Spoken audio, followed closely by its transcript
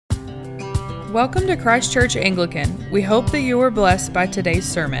Welcome to Christ Church Anglican. We hope that you were blessed by today's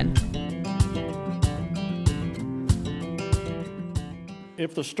sermon.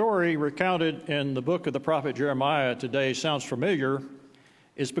 If the story recounted in the book of the prophet Jeremiah today sounds familiar,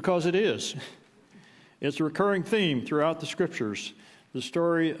 it's because it is. It's a recurring theme throughout the scriptures, the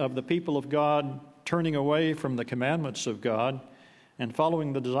story of the people of God turning away from the commandments of God and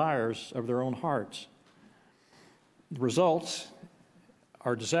following the desires of their own hearts. The results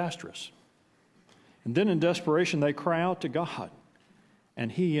are disastrous. And then in desperation, they cry out to God,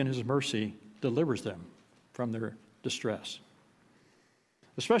 and He, in His mercy, delivers them from their distress.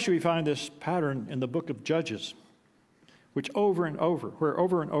 Especially we find this pattern in the book of Judges, where over and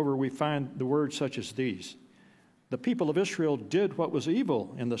over we find the words such as these. The people of Israel did what was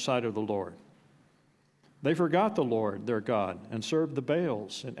evil in the sight of the Lord. They forgot the Lord, their God, and served the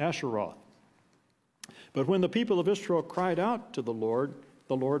Baals and Asheroth. But when the people of Israel cried out to the Lord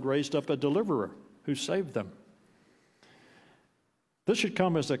raised up a deliverer who saved them. This should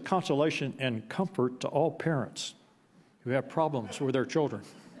come as a consolation and comfort to all parents who have problems with their children.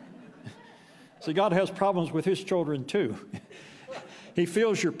 See, God has problems with His children too. He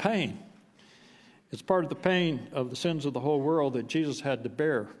feels your pain. It's part of the pain of the sins of the whole world that Jesus had to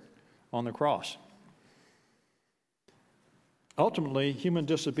bear on the cross. Ultimately, human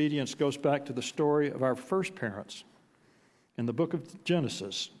disobedience goes back to the story of our first parents. In the book of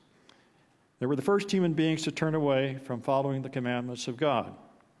Genesis, they were the first human beings to turn away from following the commandments of God.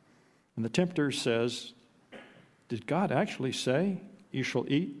 And the tempter says, did God actually say, you shall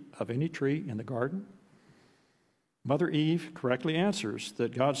eat of any tree in the garden? Mother Eve correctly answers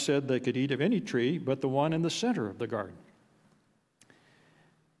that God said they could eat of any tree but the one in the center of the garden.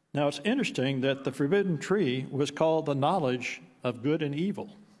 Now it's interesting that the forbidden tree was called the knowledge of good and evil.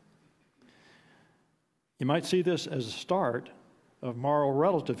 You might see this as a start of moral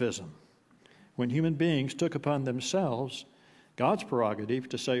relativism, when human beings took upon themselves God's prerogative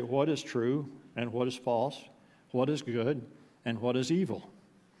to say what is true and what is false, what is good and what is evil.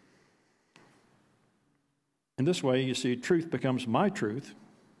 In this way, you see, truth becomes my truth,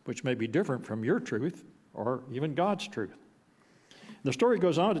 which may be different from your truth or even God's truth. The story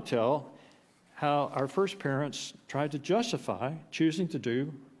goes on to tell how our first parents tried to justify choosing to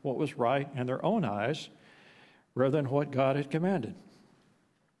do what was right in their own eyes rather than what God had commanded.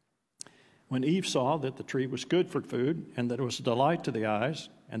 When Eve saw that the tree was good for food and that it was a delight to the eyes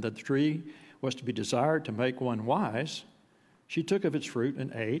and that the tree was to be desired to make one wise, she took of its fruit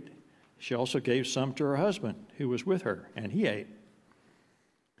and ate. She also gave some to her husband who was with her, and he ate.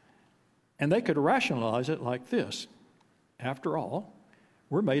 And they could rationalize it like this. After all,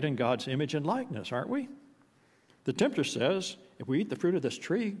 we're made in God's image and likeness, aren't we? The tempter says, if we eat the fruit of this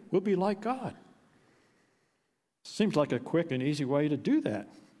tree, we'll be like God. Seems like a quick and easy way to do that,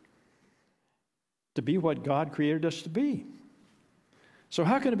 to be what God created us to be. So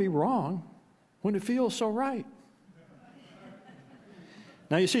how can it be wrong when it feels so right?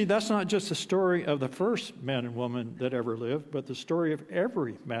 Now you see, that's not just the story of the first man and woman that ever lived, but the story of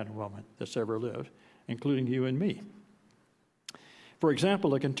every man and woman that's ever lived, including you and me. For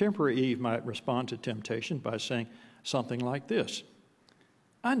example, a contemporary Eve might respond to temptation by saying something like this.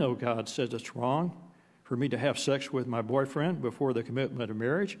 I know God says it's wrong for me to have sex with my boyfriend before the commitment of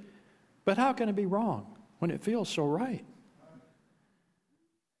marriage, but how can it be wrong when it feels so right?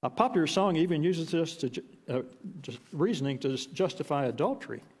 A popular song even uses this just reasoning to justify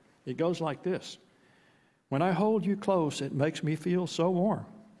adultery. It goes like this. When I hold you close, it makes me feel so warm,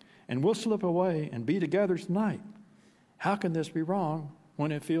 and we'll slip away and be together tonight. How can this be wrong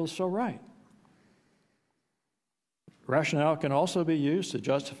when it feels so right? Rationale can also be used to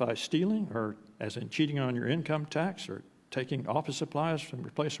justify stealing, or as in cheating on your income tax, or taking office supplies from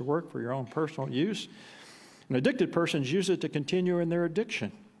your place of work for your own personal use. And addicted persons use it to continue in their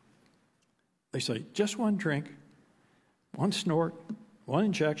addiction. They say, just one drink, one snort, one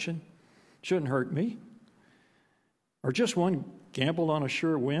injection shouldn't hurt me. Or just one gamble on a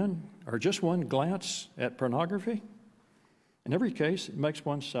sure win, or just one glance at pornography. In every case, it makes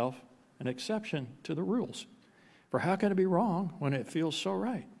oneself an exception to the rules. For how can it be wrong when it feels so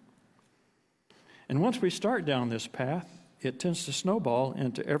right? And once we start down this path, it tends to snowball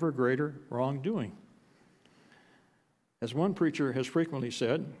into ever greater wrongdoing. As one preacher has frequently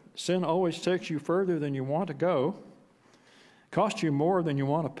said, sin always takes you further than you want to go, costs you more than you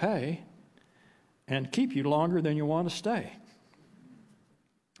want to pay, and keep you longer than you want to stay.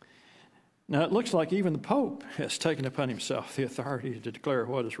 Now, it looks like even the Pope has taken upon himself the authority to declare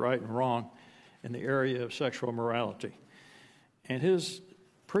what is right and wrong in the area of sexual morality. And his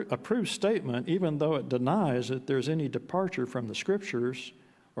approved statement, even though it denies that there's any departure from the Scriptures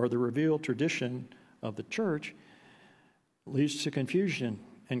or the revealed tradition of the church leads to confusion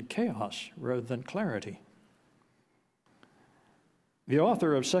and chaos rather than clarity. The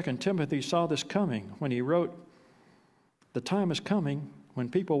author of 2 Timothy saw this coming when he wrote, "The time is coming when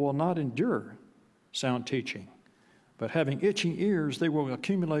people will not endure sound teaching, but having itching ears, they will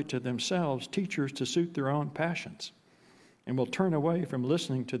accumulate to themselves teachers to suit their own passions, and will turn away from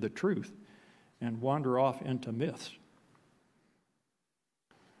listening to the truth and wander off into myths."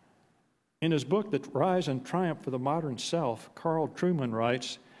 In his book, The Rise and Triumph of the Modern Self, Carl Trueman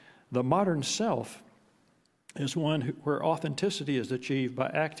writes, "The modern self is one where authenticity is achieved by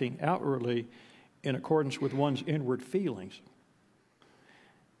acting outwardly in accordance with one's inward feelings.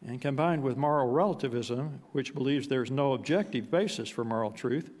 And combined with moral relativism, which believes there's no objective basis for moral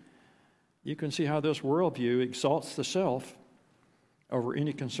truth, you can see how this worldview exalts the self over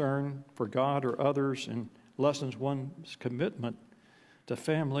any concern for God or others and lessens one's commitment to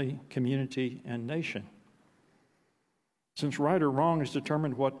family, community, and nation. Since right or wrong is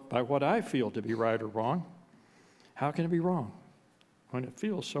determined by what I feel to be right or wrong, how can it be wrong when it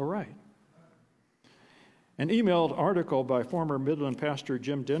feels so right? An emailed article by former Midland pastor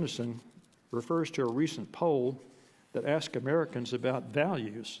Jim Dennison refers to a recent poll that asked Americans about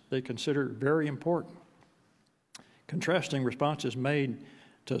values they consider very important, contrasting responses made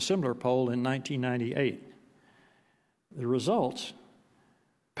to a similar poll in 1998. The results: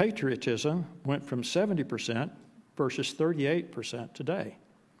 patriotism went from 70% versus 38% today.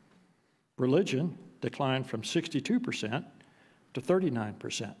 Religion declined from 62% to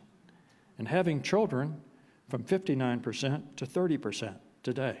 39%, and having children from 59% to 30%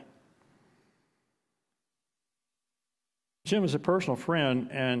 today. Jim is a personal friend,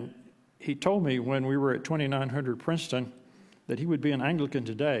 and he told me when we were at 2900 Princeton that he would be an Anglican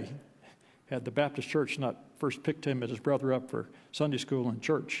today had the Baptist Church not first picked him and his brother up for Sunday school and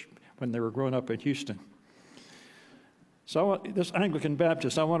church when they were growing up in Houston. So this Anglican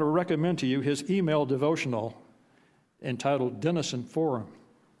Baptist, I want to recommend to you his email devotional entitled Dennison Forum.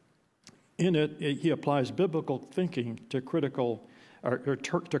 In it, he applies biblical thinking to current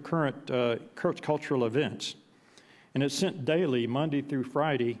cultural events. And it's sent daily, Monday through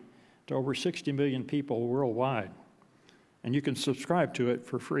Friday, to over 60 million people worldwide. And you can subscribe to it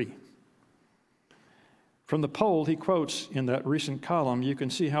for free. From the poll he quotes in that recent column, you can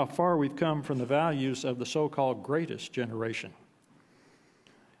see how far we've come from the values of the so-called greatest generation,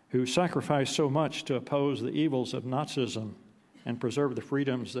 who sacrificed so much to oppose the evils of Nazism and preserve the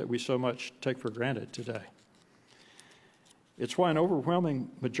freedoms that we so much take for granted today. It's why an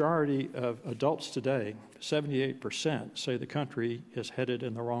overwhelming majority of adults today, 78%, say the country is headed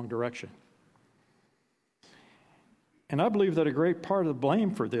in the wrong direction. And I believe that a great part of the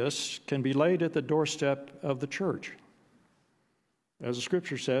blame for this can be laid at the doorstep of the church. As the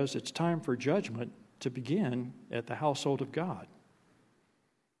scripture says, it's time for judgment to begin at the household of God.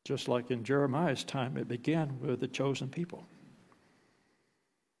 Just like in Jeremiah's time, it began with the chosen people.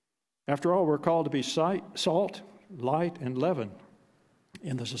 After all, we're called to be salt, light, and leaven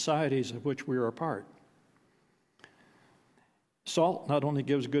in the societies of which we are a part. Salt not only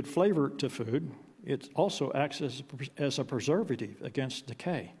gives good flavor to food, it also acts as a preservative against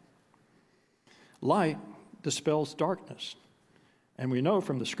decay. Light dispels darkness. And we know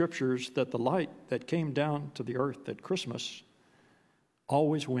from the scriptures that the light that came down to the earth at Christmas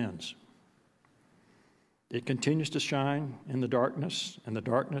always wins. It continues to shine in the darkness, and the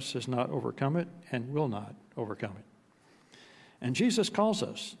darkness has not overcome it and will not overcome it. And Jesus calls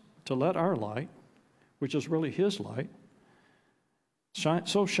us to let our light, which is really his light,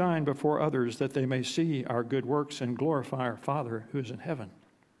 shine before others that they may see our good works and glorify our Father who is in heaven.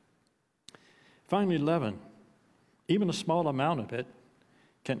 Finally, leaven, even a small amount of it,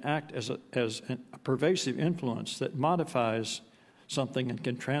 can act as a pervasive influence that modifies something and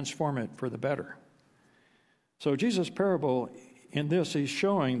can transform it for the better. So Jesus' parable in this, he's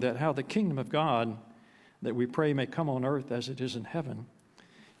showing that how the kingdom of God that we pray may come on earth as it is in heaven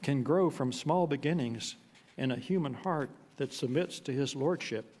can grow from small beginnings in a human heart that submits to his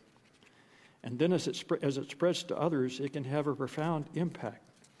lordship. And then as it spreads to others, it can have a profound impact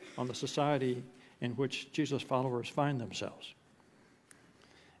on the society in which Jesus' followers find themselves.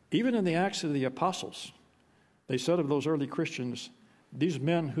 Even in the Acts of the Apostles, they said of those early Christians, these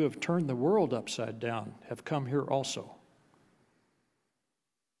men who have turned the world upside down have come here also.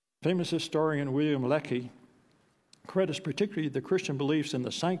 Famous historian William Lecky credits particularly the Christian beliefs in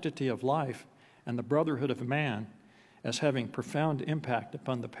the sanctity of life and the brotherhood of man as having profound impact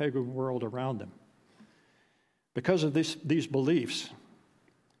upon the pagan world around them. Because of these beliefs,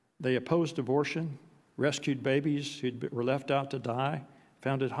 they opposed abortion, rescued babies who were left out to die,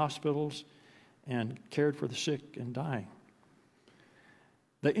 founded hospitals, and cared for the sick and dying.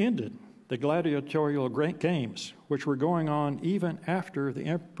 They ended the gladiatorial games, which were going on even after the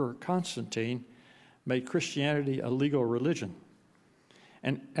Emperor Constantine made Christianity a legal religion,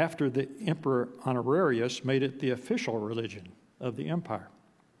 and after the Emperor Honorius made it the official religion of the empire.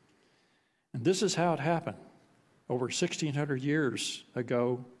 And this is how it happened over 1,600 years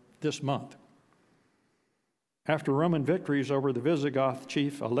ago this month. After Roman victories over the Visigoth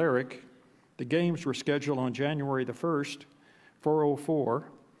chief Alaric, the games were scheduled on January the 1st, 404,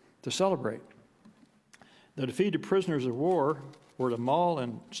 to celebrate. The defeated prisoners of war were to maul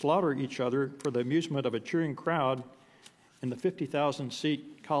and slaughter each other for the amusement of a cheering crowd in the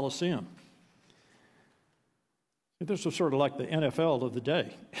 50,000-seat Colosseum. This was sort of like the NFL of the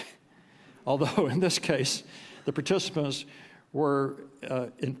day, although in this case, the participants were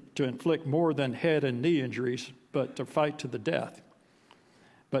to inflict more than head and knee injuries, but to fight to the death.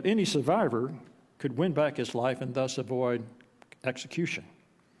 But any survivor could win back his life and thus avoid execution.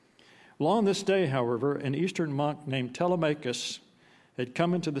 Well, on this day, however, an Eastern monk named Telemachus had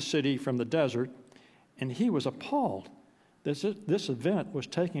come into the city from the desert, and he was appalled that this event was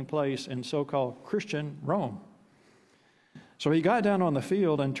taking place in so-called Christian Rome. So he got down on the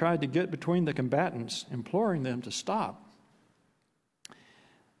field and tried to get between the combatants, imploring them to stop.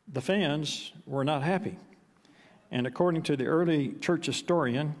 The fans were not happy, and according to the early church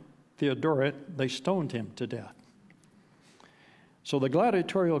historian, Theodoret, they stoned him to death. So the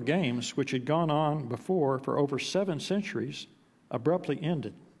gladiatorial games, which had gone on before for over 7 centuries, abruptly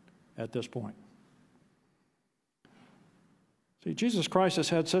ended at this point. See, Jesus Christ has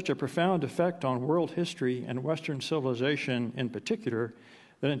had such a profound effect on world history and Western civilization in particular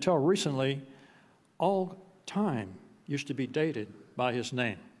that until recently, all time used to be dated by his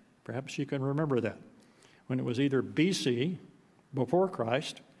name. Perhaps you can remember that, when it was either BC, before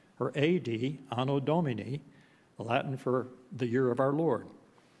Christ, or AD, Anno Domini, Latin for the year of our Lord.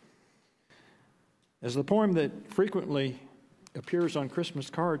 As the poem that frequently appears on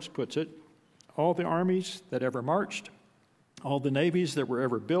Christmas cards puts it, all the armies that ever marched, all the navies that were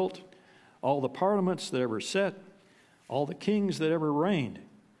ever built, all the parliaments that ever sat, all the kings that ever reigned,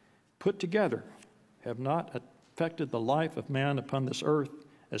 put together, have not affected the life of man upon this earth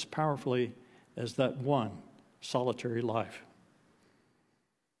as powerfully as that one solitary life.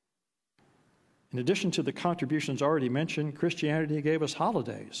 In addition to the contributions already mentioned, Christianity gave us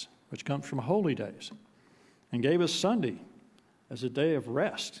holidays, which comes from holy days, and gave us Sunday as a day of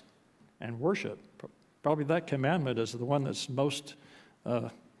rest and worship. Probably that commandment is the one that's most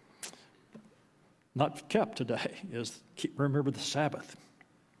not kept today, is remember the Sabbath,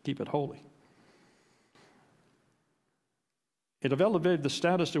 keep it holy. It have elevated the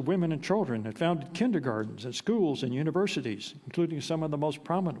status of women and children. It founded kindergartens and schools and universities, including some of the most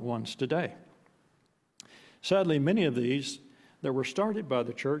prominent ones today. Sadly, many of these that were started by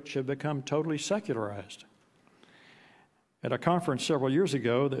the church have become totally secularized. At a conference several years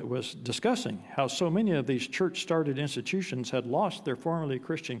ago that was discussing how so many of these church-started institutions had lost their formerly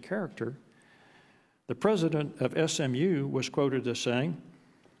Christian character, the president of SMU was quoted as saying,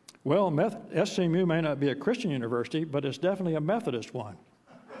 "Well, SMU may not be a Christian university, but it's definitely a Methodist one."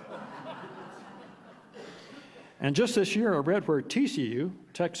 And just this year, I read where TCU,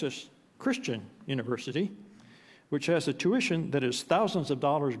 Texas Christian University, which has a tuition that is thousands of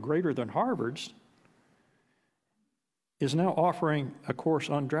dollars greater than Harvard's, is now offering a course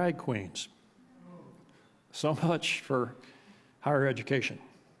on drag queens. So much for higher education.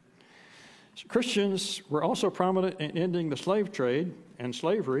 Christians were also prominent in ending the slave trade and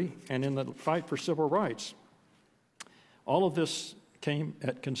slavery and in the fight for civil rights. All of this came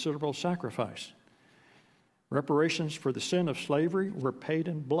at considerable sacrifice. Reparations for the sin of slavery were paid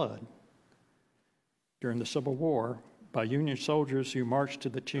in blood during the Civil War by Union soldiers who marched to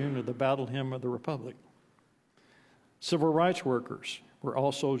the tune of the Battle Hymn of the Republic. Civil rights workers were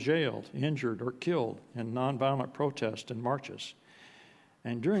also jailed, injured, or killed in nonviolent protests and marches.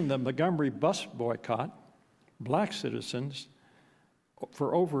 And during the Montgomery bus boycott, black citizens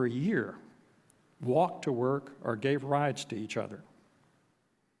for over a year walked to work or gave rides to each other.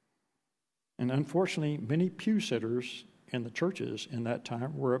 And unfortunately, many pew sitters in the churches in that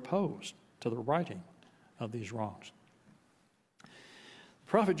time were opposed to the righting of these wrongs.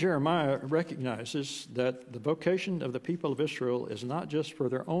 The prophet Jeremiah recognizes that the vocation of the people of Israel is not just for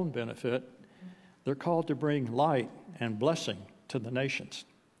their own benefit. They're called to bring light and blessing to the nations.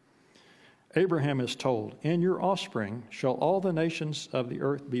 Abraham is told, "In your offspring shall all the nations of the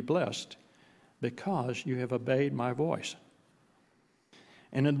earth be blessed, because you have obeyed my voice."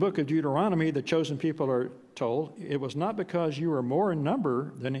 And in the book of Deuteronomy, the chosen people are told, it was not because you were more in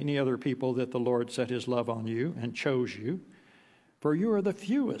number than any other people that the Lord set his love on you and chose you, for you are the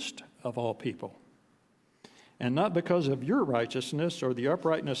fewest of all people. And not because of your righteousness or the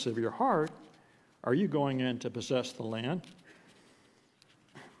uprightness of your heart are you going in to possess the land,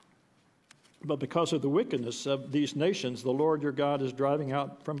 but because of the wickedness of these nations, the Lord your God is driving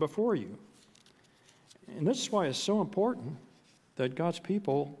out from before you. And this is why it's so important that God's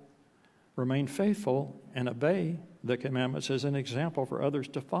people remain faithful and obey the commandments as an example for others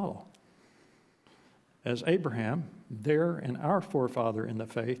to follow. As Abraham, their and our forefather in the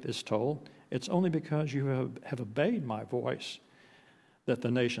faith, is told, it's only because you have obeyed my voice that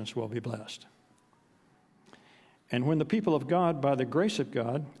the nations will be blessed. And when the people of God, by the grace of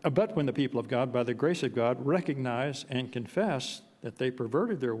God, when the people of God, by the grace of God, recognize and confess that they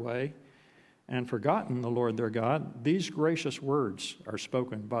perverted their way and forgotten the Lord their God, these gracious words are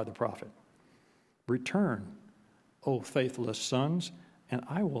spoken by the prophet. Return, O faithless sons, and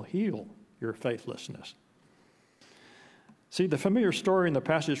I will heal your faithlessness. See, the familiar story in the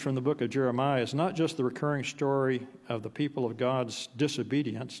passage from the book of Jeremiah is not just the recurring story of the people of God's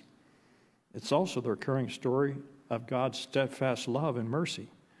disobedience, it's also the recurring story of God's steadfast love and mercy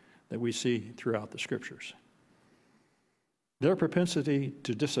that we see throughout the Scriptures. Their propensity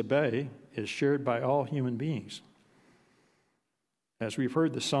to disobey is shared by all human beings. As we've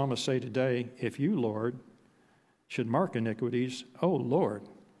heard the psalmist say today, if you, Lord, should mark iniquities, O Lord,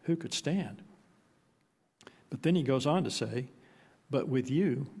 who could stand? But then he goes on to say, but with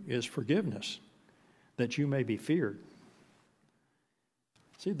you is forgiveness, that you may be feared.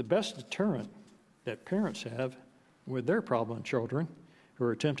 See, the best deterrent that parents have with their problem children who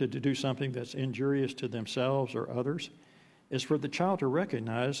are tempted to do something that's injurious to themselves or others is for the child to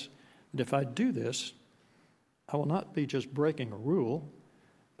recognize that if I do this, I will not be just breaking a rule,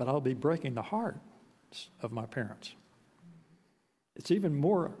 but I'll be breaking the hearts of my parents. It's even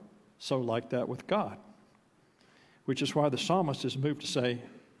more so like that with God, which is why the psalmist is moved to say,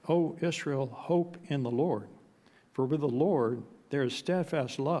 O Israel, hope in the Lord, for with the Lord there is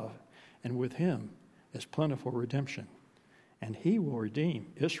steadfast love, and with him is plentiful redemption, and he will redeem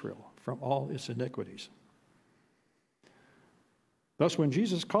Israel from all its iniquities. Thus, when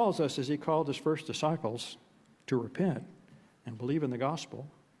Jesus calls us, as he called his first disciples, to repent and believe in the gospel,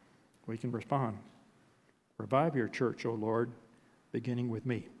 we can respond, revive your church, O Lord, beginning with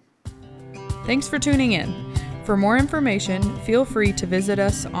me. Thanks for tuning in. For more information, feel free to visit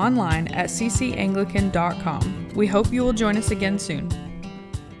us online at ccanglican.com. We hope you will join us again soon.